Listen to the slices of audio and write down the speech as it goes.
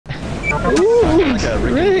got a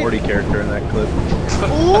Rick and Morty character in that clip.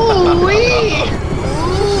 Ooh wee!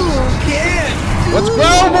 Ooh, can't! Let's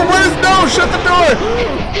go! But what is no? Shut the door!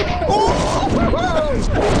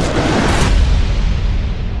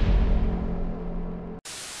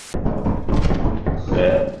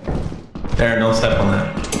 Yeah. Aaron, don't step on that.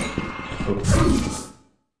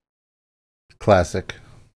 Classic.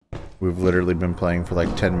 We've literally been playing for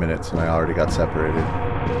like 10 minutes and I already got separated.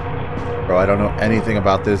 Bro, I don't know anything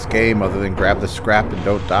about this game other than grab the scrap and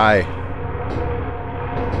don't die.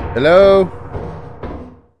 Hello?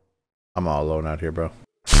 I'm all alone out here, bro.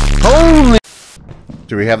 Holy!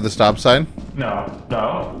 Do we have the stop sign? No.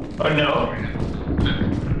 No. Oh, no.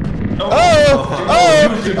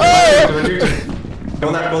 Go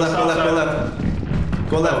left, go left, go left, go left.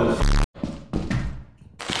 Go left.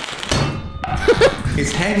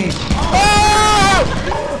 He's hanging.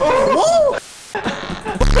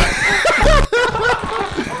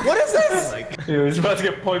 What is this? He was about to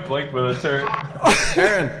get point blank with a turret.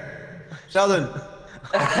 Aaron! Sheldon! Bro,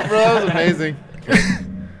 that was amazing.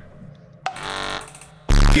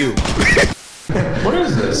 You. What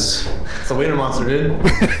is this? It's a wiener monster, dude.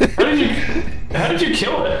 How did you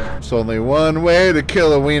kill it? There's only one way to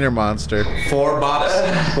kill a wiener monster. 4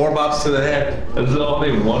 bops to the head. There's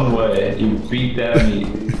only one way. You beat that meat.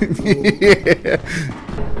 Yeah.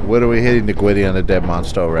 What are we hitting the Gwitty on a dead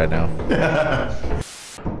monster right now?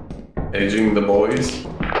 Edging the boys.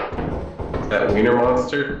 That wiener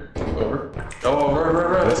monster. Over. Oh,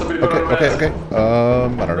 run. That's somebody going Okay. I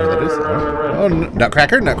don't know who that is. Oh,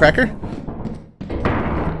 Nutcracker?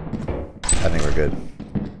 I think we're good.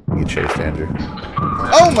 You chased Andrew.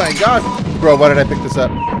 Oh my gosh! Bro, why did I pick this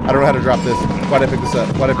up? I don't know how to drop this. Why did I pick this up?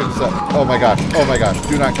 Oh my gosh.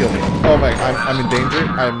 Do not kill me. Oh my, I'm in danger.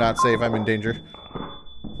 I am not safe. I'm in danger.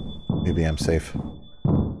 Maybe I'm safe.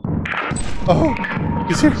 Oh!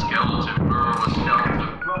 He's here!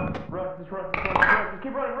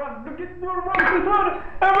 Keep running, run!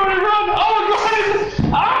 Everybody run! Oh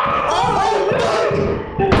god!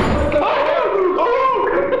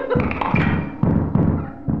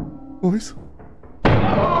 Boys?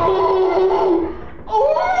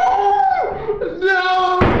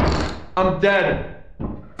 No! I'm dead.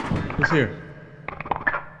 Who's here?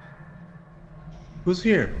 Who's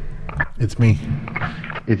here? It's me.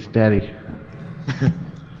 It's Daddy.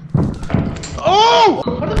 Oh!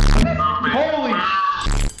 Holy!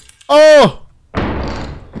 Oh!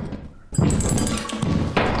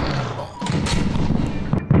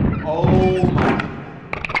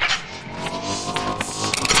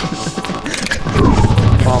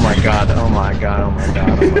 Oh my god. Oh my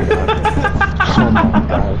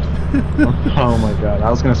god. I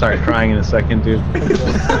was gonna start crying in a second, dude.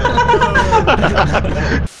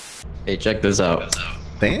 Hey, check this out.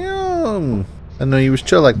 Damn! I know you was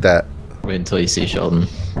chill like that. Wait until you see Sheldon.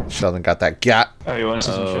 Sheldon got that gat Oh, you want to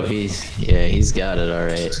see some Oh, shit? he's got it,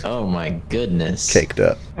 alright. Oh my goodness. caked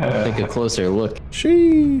up. Take a closer look.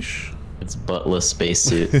 Sheesh. It's buttless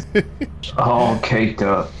spacesuit. All caked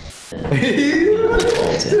up. Oh,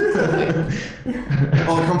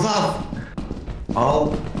 it comes off.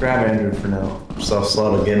 I'll grab Andrew for now. So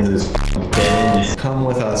slow to get into this. Okay. Come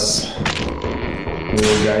with us. We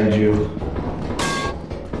will guide you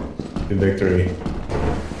to victory.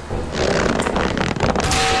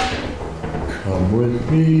 Come with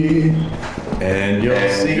me, and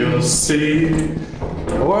you'll see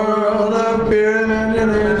a world of fear and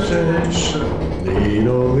imagination.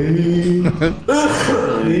 Lead-o-lee,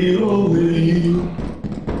 lead-o-lee,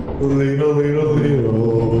 lead-o-lee-o-lee-o.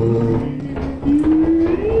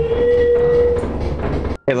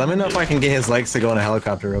 Hey, let me know if I can get his legs to go in a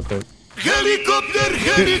helicopter real quick.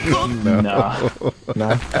 No.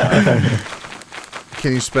 No?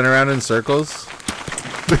 Can you spin around in circles?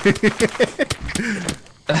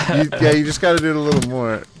 Yeah, you just gotta do it a little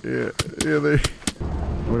more. Yeah, there.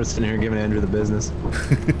 We're just sitting here giving Andrew the business.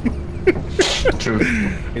 True.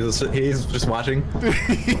 He's just watching.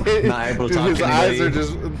 Not able to talk His to eyes anybody. are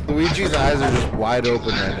just, Luigi's eyes are just wide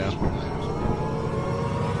open right now.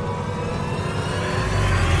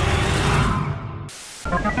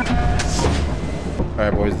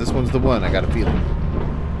 Alright boys, this one's the one, I got a feeling.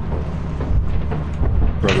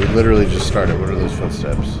 Bro, we literally just started. What are those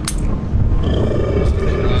footsteps?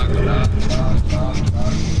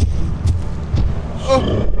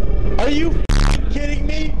 Oh! Are you kidding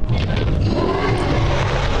me?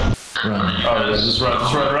 Run. Oh, yeah, just run.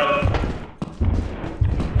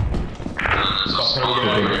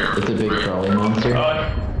 It's a big crawling monster.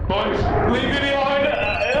 Boys, leave me behind.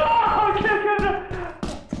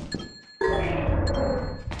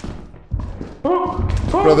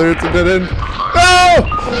 Brother, it's a dead end. No!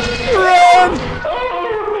 Run!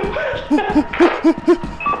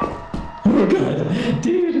 Oh god,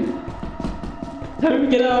 dude. How do we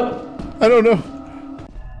get out? I don't know.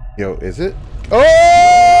 Yo, is it?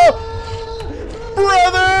 Oh!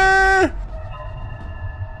 Brother!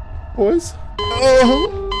 Boys?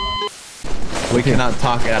 Oh! We cannot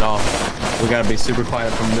talk at all. We gotta be super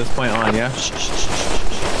quiet from this point on, yeah? Shh, shh, shh, shh,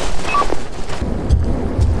 shh.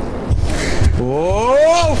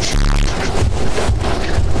 Whoa!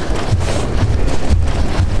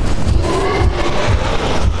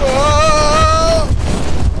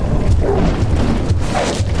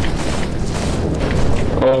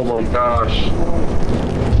 Oh my gosh.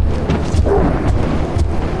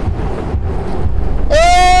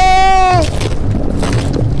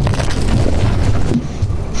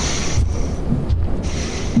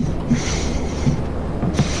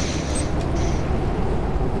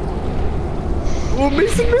 Oh,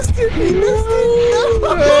 Mason missed it! He missed it! No!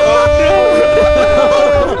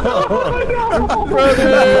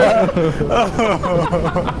 Brother!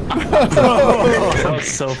 That was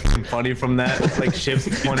so funny from that like ship's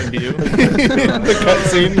point of view. The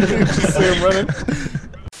cutscene, just see him running.